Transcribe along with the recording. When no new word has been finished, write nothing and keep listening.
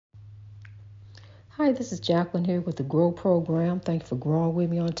Hi, this is Jacqueline here with the Grow Program. Thank you for growing with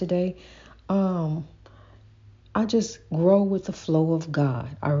me on today. Um, I just grow with the flow of God.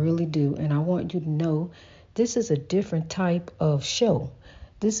 I really do. And I want you to know this is a different type of show.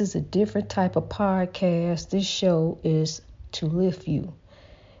 This is a different type of podcast. This show is to lift you.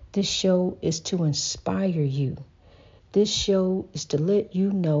 This show is to inspire you. This show is to let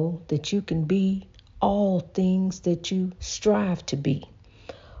you know that you can be all things that you strive to be.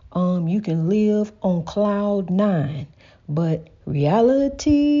 You can live on cloud nine, but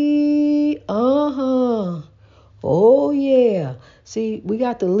reality, oh yeah. See, we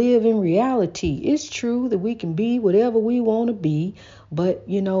got to live in reality. It's true that we can be whatever we want to be, but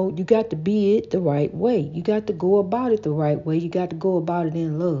you got to be it the right way. You got to go about it the right way. You got to go about it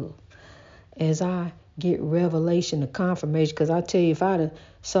in love. As I get revelation and confirmation, because I tell you, if I'd have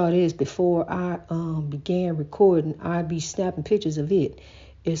saw this before I began recording, I'd be snapping pictures of it.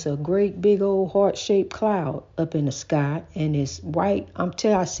 It's a great big old heart-shaped cloud up in the sky, and it's right.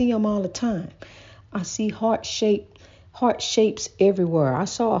 I see them all the time. I see heart shapes everywhere. I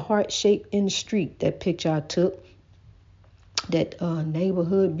saw a heart shape in the street. That picture I took. That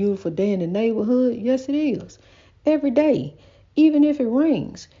neighborhood, beautiful day in the neighborhood. Yes, it is. Every day, even if it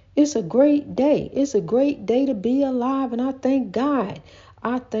rains, it's a great day. It's a great day to be alive, and I thank God.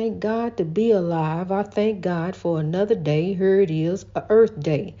 I thank God to be alive. I thank God for another day. Here it is, a Earth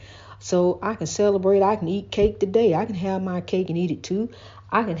Day. So I can celebrate. I can eat cake today. I can have my cake and eat it too.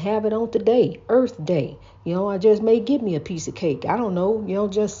 I can have it on today, Earth Day. I just may give me a piece of cake. I don't know.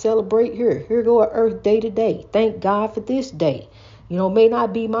 Just celebrate here. Here go a Earth Day today. Thank God for this day. May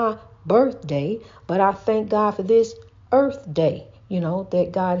not be my birthday, but I thank God for this Earth Day, that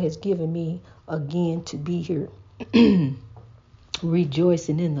God has given me again to be here.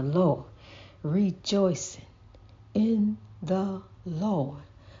 Rejoicing in the Lord. Rejoicing in the Lord.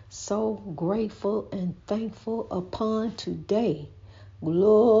 So grateful and thankful upon today.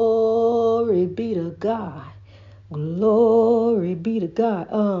 Glory be to God. Glory be to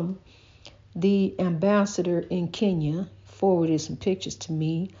God. The ambassador in Kenya forwarded some pictures to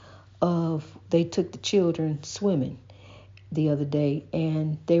me of they took the children swimming the other day,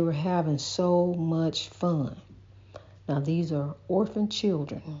 and they were having so much fun. Now, these are orphan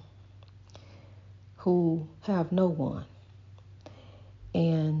children who have no one.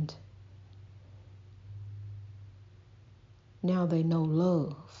 And now they know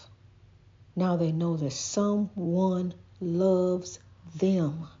love. Now they know that someone loves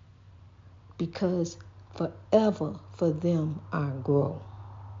them, because forever for them I grow.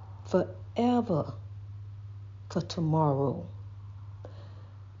 Forever for tomorrow.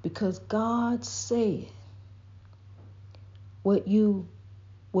 Because God said, what you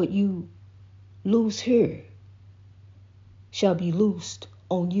loose here shall be loosed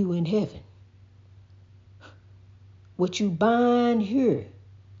on you in heaven. What you bind here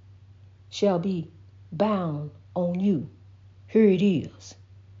shall be bound on you. Here it is.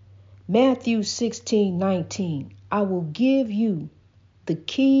 Matthew 16:19. I will give you the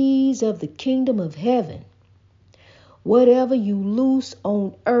keys of the kingdom of heaven. Whatever you loose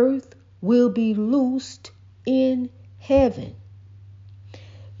on earth will be loosed in heaven.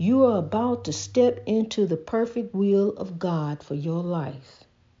 You are about to step into the perfect will of God for your life.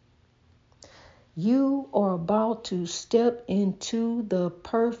 You are about to step into the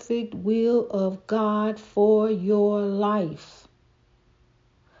perfect will of God for your life.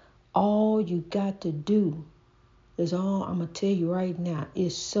 All you got to do is all I'm going to tell you right now.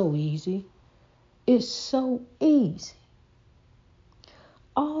 It's so easy. It's so easy.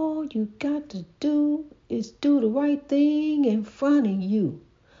 All you got to do is do the right thing in front of you.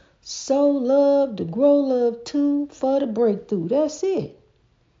 Sow love to grow love too for the breakthrough. That's it.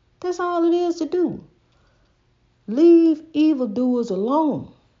 That's all it is to do. Leave evildoers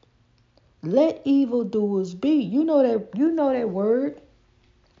alone. Let evildoers be. You know that word.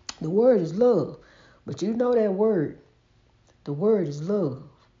 The word is love. But you know that word. The word is love.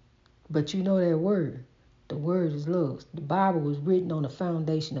 But you know that word. The word is love. The Bible was written on the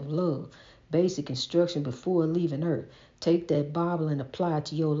foundation of love. Basic instruction before leaving earth. Take that Bible and apply it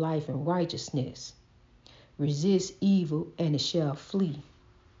to your life in righteousness. Resist evil and it shall flee.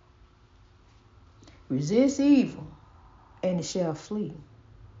 Resist evil and it shall flee.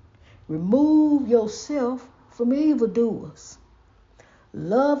 Remove yourself from evildoers.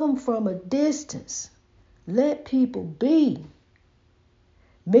 Love them from a distance. Let people be.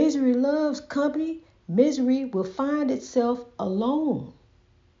 Misery loves company. Misery will find itself alone.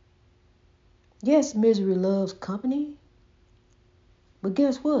 Yes, misery loves company. But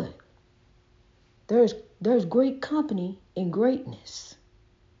guess what? There's great company in greatness.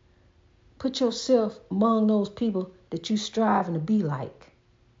 Put yourself among those people that you striving to be like.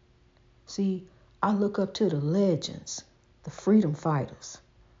 See, I look up to the legends, the freedom fighters.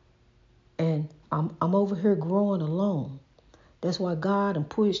 And I'm over here growing alone. That's why God done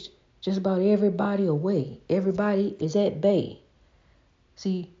pushed just about everybody away. Everybody is at bay.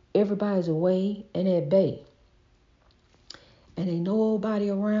 See, everybody's away and at bay. And ain't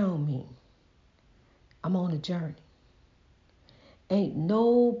nobody around me. I'm on a journey. Ain't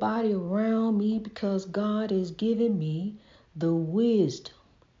nobody around me because God is giving me the wisdom,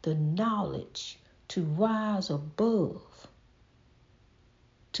 the knowledge to rise above,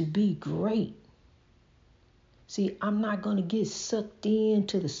 to be great. See, I'm not going to get sucked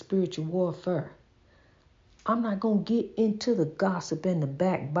into the spiritual warfare. I'm not going to get into the gossip and the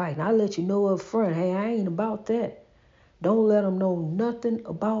backbiting. I let you know up front, hey, I ain't about that. Don't let them know nothing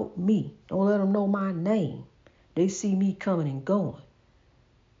about me. Don't let them know my name. They see me coming and going.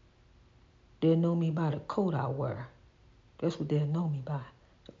 They'll know me by the coat I wear. That's what they'll know me by,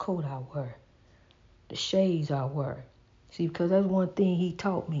 the coat I wear, the shades I wear. See, because that's one thing he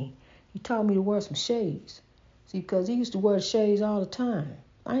taught me. He taught me to wear some shades. See, because he used to wear the shades all the time.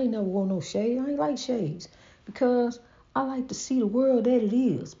 I ain't never wore no shades. I ain't like shades because I like to see the world that it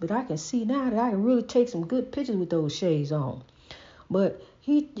is. But I can see now that I can really take some good pictures with those shades on. But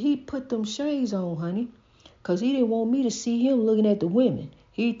he put them shades on, honey, because he didn't want me to see him looking at the women.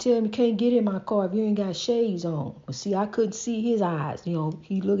 He'd tell me, can't get in my car if you ain't got shades on. But see, I couldn't see his eyes.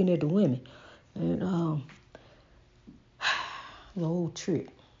 He looking at the women. And the old trick.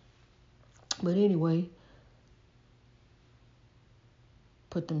 But anyway,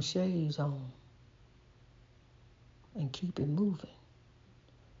 put them shades on and keep it moving.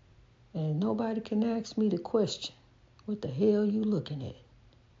 And nobody can ask me the question, what the hell you looking at?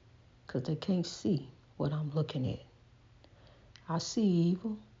 Because they can't see what I'm looking at. I see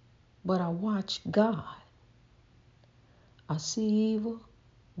evil, but I watch God. I see evil,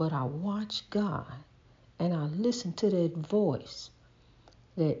 but I watch God. And I listen to that voice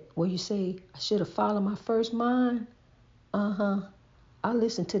that where you say, I should have followed my first mind. I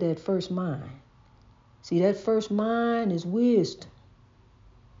listen to that first mind. See, that first mind is wisdom.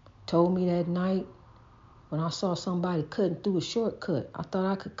 Told me that night when I saw somebody cutting through a shortcut. I thought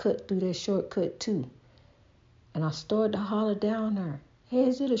I could cut through that shortcut too. And I started to holler down there, hey,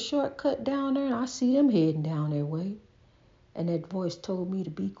 is it a shortcut down there? And I see them heading down their way. And that voice told me to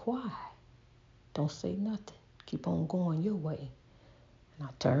be quiet. Don't say nothing. Keep on going your way. And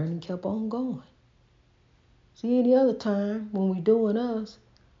I turned and kept on going. See, any other time when we doing us,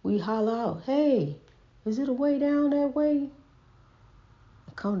 we holler out, hey, is it a way down that way?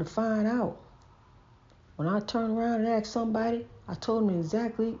 And come to find out, when I turned around and asked somebody, I told them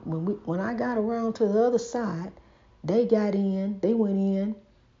exactly, when I got around to the other side, they got in, they went in,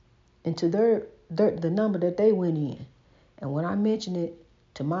 into the number that they went in. And when I mentioned it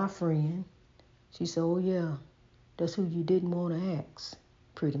to my friend, she said, oh yeah, that's who you didn't want to ask,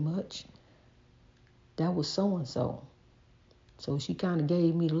 pretty much. That was so-and-so. So she kind of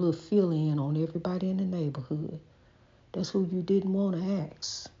gave me the little fill-in on everybody in the neighborhood. That's who you didn't want to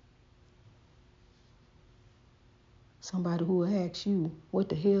ask. Somebody who will ask you, what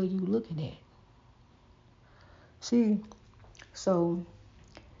the hell you looking at? See, so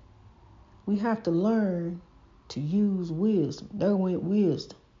we have to learn to use wisdom. There went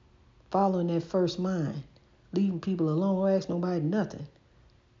wisdom. Following that first mind. Leaving people alone, don't ask nobody nothing.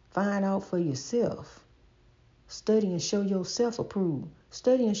 Find out for yourself. Study and show yourself approved.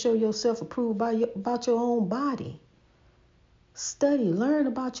 Study and show yourself approved about your own body. Study, learn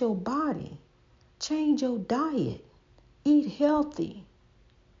about your body. Change your diet. Eat healthy.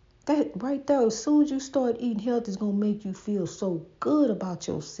 That right there, as soon as you start eating healthy, it's going to make you feel so good about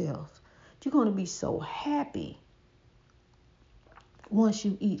yourself. You're going to be so happy once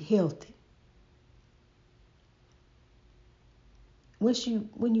you eat healthy.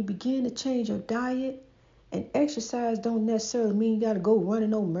 When you begin to change your diet, and exercise don't necessarily mean you got to go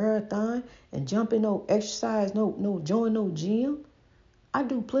running no marathon and jump in no exercise, no join no gym. I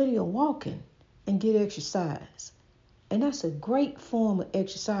do plenty of walking and get exercise. And that's a great form of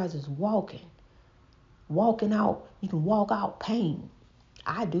exercise is walking. Walking out, you can walk out pain.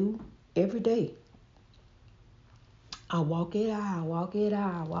 I do every day. I walk it out, walk it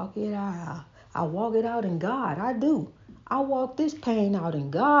out, walk it out. I walk it out in God, I do. I walk this pain out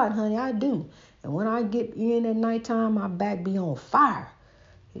in God, honey, I do. And when I get in at nighttime, my back be on fire.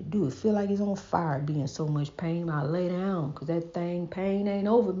 It do. It feel like it's on fire being so much pain. I lay down because that pain ain't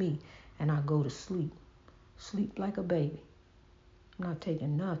over me. And I go to sleep. Sleep like a baby. I'm not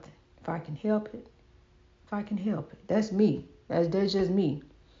taking nothing. If I can help it, That's me. That's just me.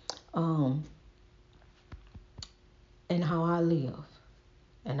 um, and how I live.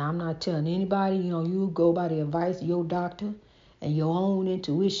 And I'm not telling anybody, you go by the advice of your doctor and your own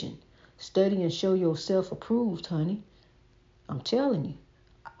intuition. Study and show yourself approved, honey. I'm telling you.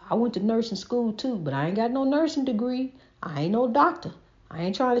 I went to nursing school too, but I ain't got no nursing degree. I ain't no doctor. I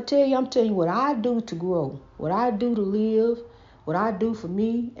ain't trying to tell you. I'm telling you what I do to grow, what I do to live, what I do for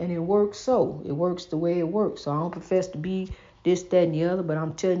me, and it works so. It works the way it works. So I don't profess to be this, that, and the other, but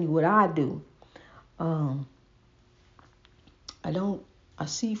I'm telling you what I do. Um, I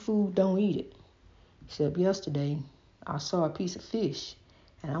see food, don't eat it. Except yesterday, I saw a piece of fish,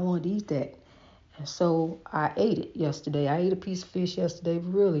 and I wanted to eat that. And so I ate it yesterday. I ate a piece of fish yesterday.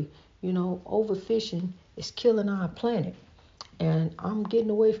 Really, overfishing is killing our planet. And I'm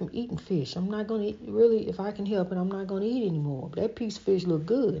getting away from eating fish. I'm not going to eat, really, if I can help it, I'm not going to eat anymore. But that piece of fish looked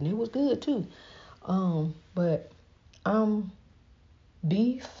good, and it was good too. But I'm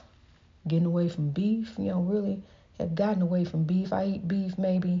beef, getting away from beef. Really have gotten away from beef. I eat beef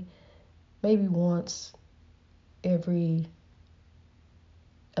maybe once every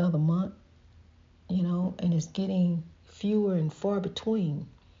other month, and it's getting fewer and far between.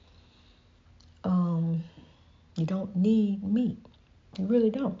 You don't need meat. You really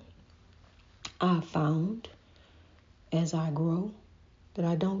don't. I found as I grow that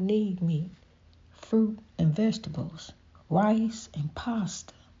I don't need meat. Fruit and vegetables, rice and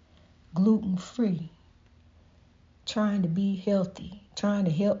pasta, gluten-free, trying to be healthy, trying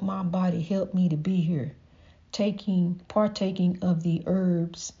to help my body help me to be here, partaking of the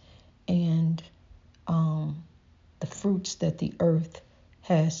herbs and the fruits that the earth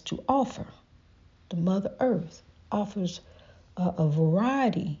has to offer. The Mother Earth offers a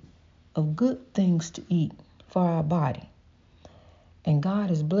variety of good things to eat for our body. And God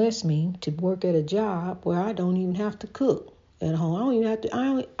has blessed me to work at a job where I don't even have to cook at home. I don't even have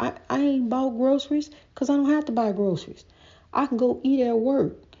to. I ain't bought groceries because I don't have to buy groceries. I can go eat at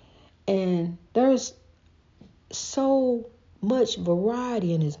work, and there's so much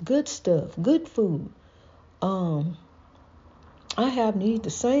variety and it's good stuff, good food. I happen to eat the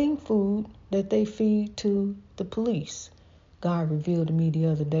same food that they feed to the police. God revealed to me the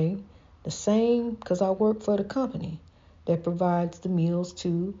other day. The same, because I work for the company that provides the meals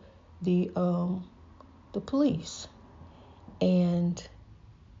to the police. And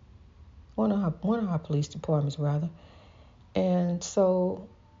one of our police departments, rather. And so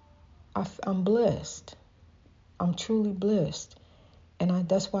I'm blessed. I'm truly blessed. And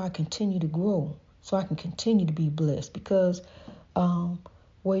that's why I continue to grow, so I can continue to be blessed, because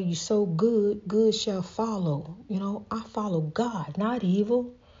where you sow good, good shall follow. I follow God, not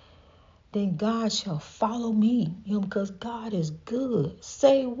evil. Then God shall follow me, because God is good.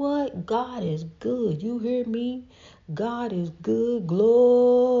 Say what? God is good. You hear me? God is good.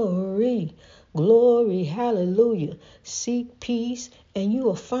 Glory, glory, hallelujah. Seek peace, and you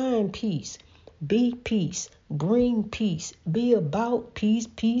will find peace. Be peace. Bring peace. Be about peace.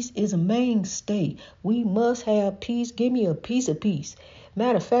 Peace is a mainstay. We must have peace. Give me a piece of peace.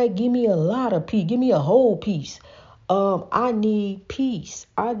 Matter of fact, give me a lot of peace. Give me a whole peace. I need peace.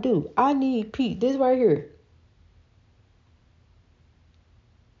 I do. I need peace. This right here.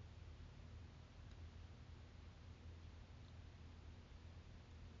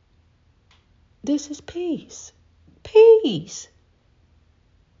 This is peace. Peace.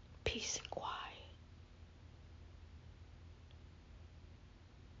 Peace and quiet.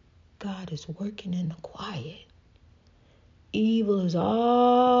 God is working in the quiet. Evil is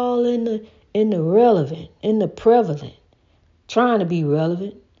all in the relevant, in the prevalent, trying to be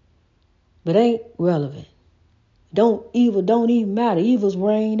relevant, but ain't relevant. Evil don't even matter. Evil's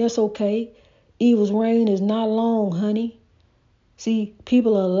reign, that's okay. Evil's reign is not long, honey. See,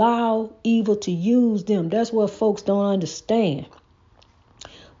 people allow evil to use them. That's what folks don't understand.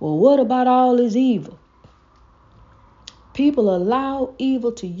 Well, what about all this evil? People allow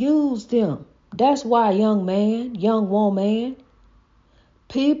evil to use them. That's why, young man, young woman,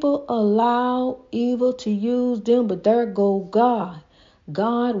 people allow evil to use them, but there go God.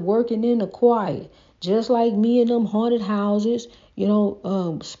 God working in the quiet. Just like me in them haunted houses,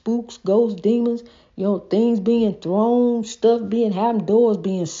 spooks, ghosts, demons, things being thrown, stuff being happening, doors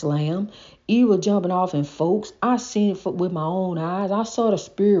being slammed, evil jumping off in folks. I seen it with my own eyes. I saw the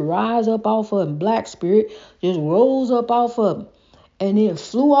spirit rise up off of him. Black spirit just rose up off of him and then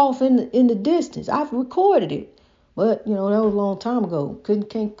flew off in the distance. I've recorded it. But, that was a long time ago. Couldn't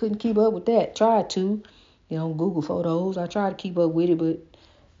keep up with that. Tried to, Google Photos. I tried to keep up with it,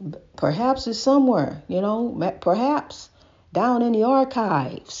 but perhaps it's somewhere, perhaps down in the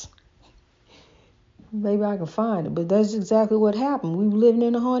archives. Maybe I can find it. But that's exactly what happened. We were living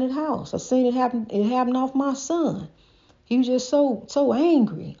in a haunted house. I seen it happen. It happened off my son. He was just so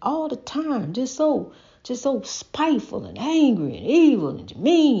angry all the time, just so spiteful and angry and evil and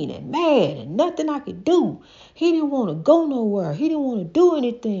mean and mad, and nothing I could do. He didn't want to go nowhere. He didn't want to do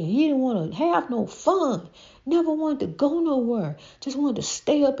anything. He didn't want to have no fun. Never wanted to go nowhere. Just wanted to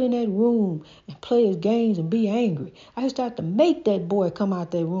stay up in that room and play his games and be angry. I used to have to make that boy come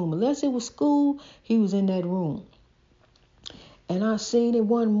out that room. Unless it was school, he was in that room. And I seen it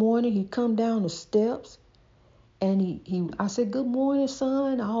one morning. He come down the steps. And I said, "Good morning,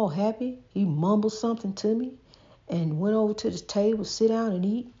 son," all happy. He mumbled something to me and went over to the table, sit down and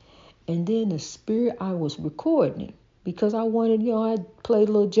eat. And then the spirit, I was recording him because I wanted, I played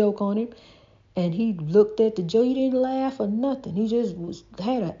a little joke on him. And he looked at the joke. He didn't laugh or nothing. He just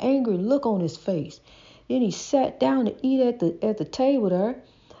had an angry look on his face. Then he sat down to eat at the table there.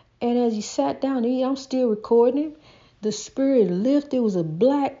 And as he sat down to eat, I'm still recording him. The spirit lifted. It was a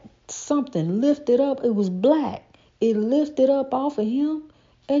black something lifted up. It was black. It lifted up off of him,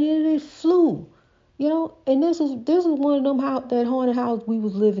 and it flew, And this is one of them that haunted house we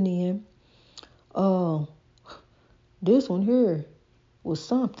was living in. This one here was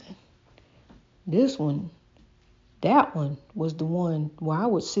something. That one was the one where I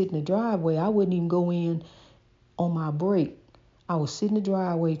would sit in the driveway. I wouldn't even go in on my break. I would sit in the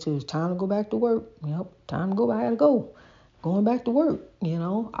driveway till it was time to go back to work. Time to go. I had to go. Going back to work.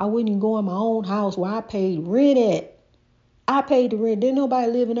 I wouldn't even go in my own house where I paid rent at. I paid the rent. Didn't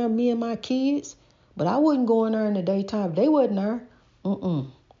nobody live in there, me and my kids. But I wouldn't go in there in the daytime. If they wasn't there.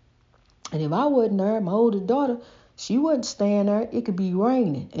 And if I wasn't there, my oldest daughter, she wasn't staying there. It could be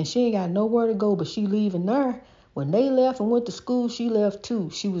raining. And she ain't got nowhere to go, but she leaving there. When they left and went to school, she left too.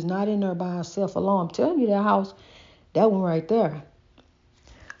 She was not in there by herself alone. I'm telling you, that house, that one right there.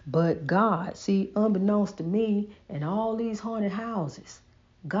 But God, see, unbeknownst to me and all these haunted houses,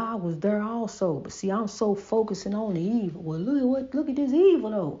 God was there also. But see, I'm so focusing on the evil. Well, look at this evil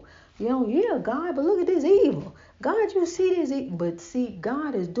though. Yeah, God, but look at this evil. God, you see this evil. But see,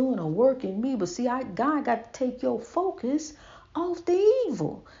 God is doing a work in me. But see, God got to take your focus off the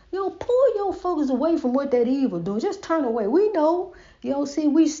evil. Pull your focus away from what that evil doing. Just turn away. We know. See,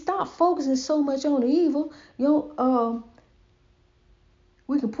 we stop focusing so much on the evil.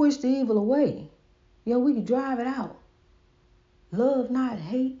 We can push the evil away. We can drive it out. Love, not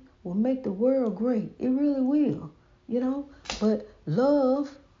hate, will make the world great. It really will, But love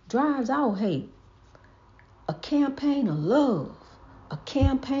drives out hate. A campaign of love, a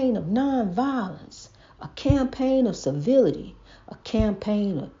campaign of nonviolence, a campaign of civility, a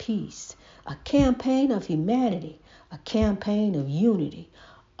campaign of peace, a campaign of humanity, a campaign of unity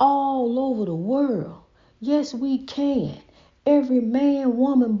all over the world. Yes, we can. Every man,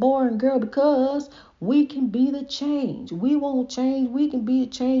 woman, boy, and girl, because we can be the change. We won't change. We can be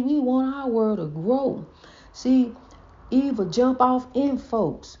the change. We want our world to grow. See, evil jump off in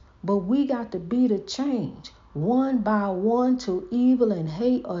folks, but we got to be the change. One by one till evil and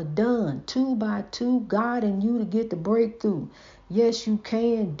hate are done. Two by two, God and you to get the breakthrough. Yes, you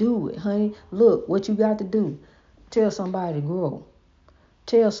can do it, honey. Look, what you got to do. Tell somebody to grow.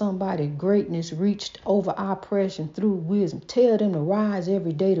 Tell somebody greatness reached over oppression through wisdom. Tell them to rise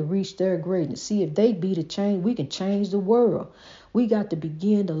every day to reach their greatness. See, if they be the change, we can change the world. We got to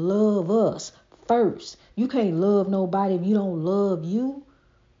begin to love us first. You can't love nobody if you don't love you.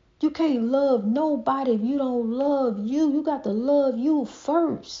 You can't love nobody if you don't love you. You got to love you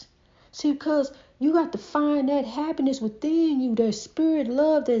first. See, because you got to find that happiness within you, that spirit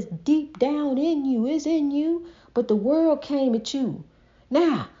love that's deep down in you. It's in you, but the world came at you.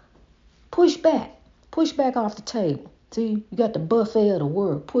 Now, push back off the table. See, you got the buffet of the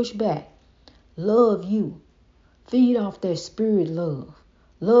world. Push back. Love you. Feed off that spirit love.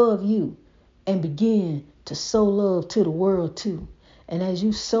 Love you. And begin to sow love to the world too. And as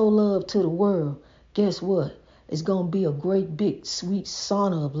you sow love to the world, guess what? It's going to be a great big sweet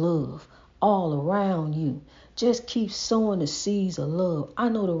sauna of love all around you. Just keep sowing the seeds of love. I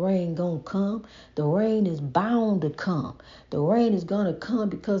know the rain going to come. The rain is bound to come. The rain is going to come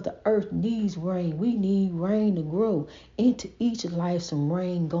because the earth needs rain. We need rain to grow. Into each life some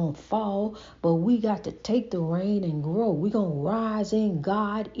rain going to fall, but we got to take the rain and grow. We're going to rise in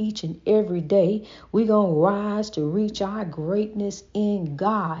God each and every day. We're going to rise to reach our greatness in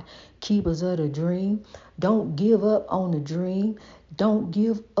God. Keepers of the dream. Don't give up on the dream. Don't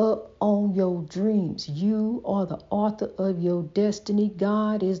give up on your dreams. You are the author of your destiny.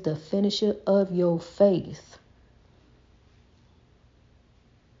 God is the finisher of your faith.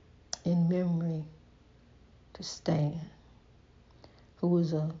 In memory to Stan, who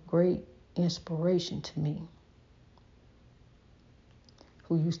was a great inspiration to me,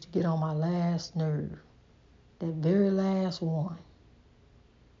 who used to get on my last nerve, that very last one.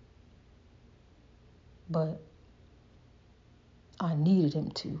 But I needed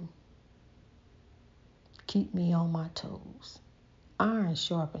him to keep me on my toes. Iron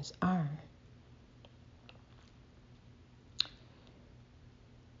sharpens iron.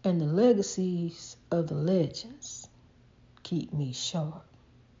 And the legacies of the legends keep me sharp.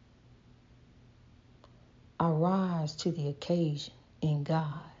 I rise to the occasion in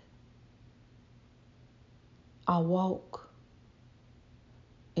God. I walk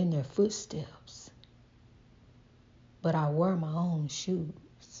in their footsteps, but I wear my own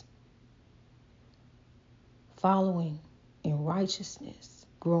shoes. Following in righteousness,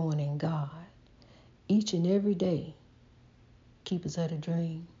 growing in God, each and every day, keep us at a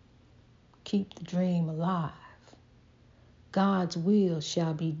dream. Keep the dream alive. God's will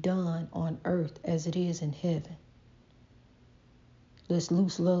shall be done on earth as it is in heaven. Let's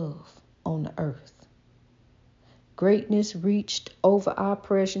loose love on the earth. Greatness reached over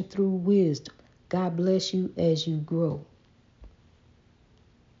oppression through wisdom. God bless you as you grow.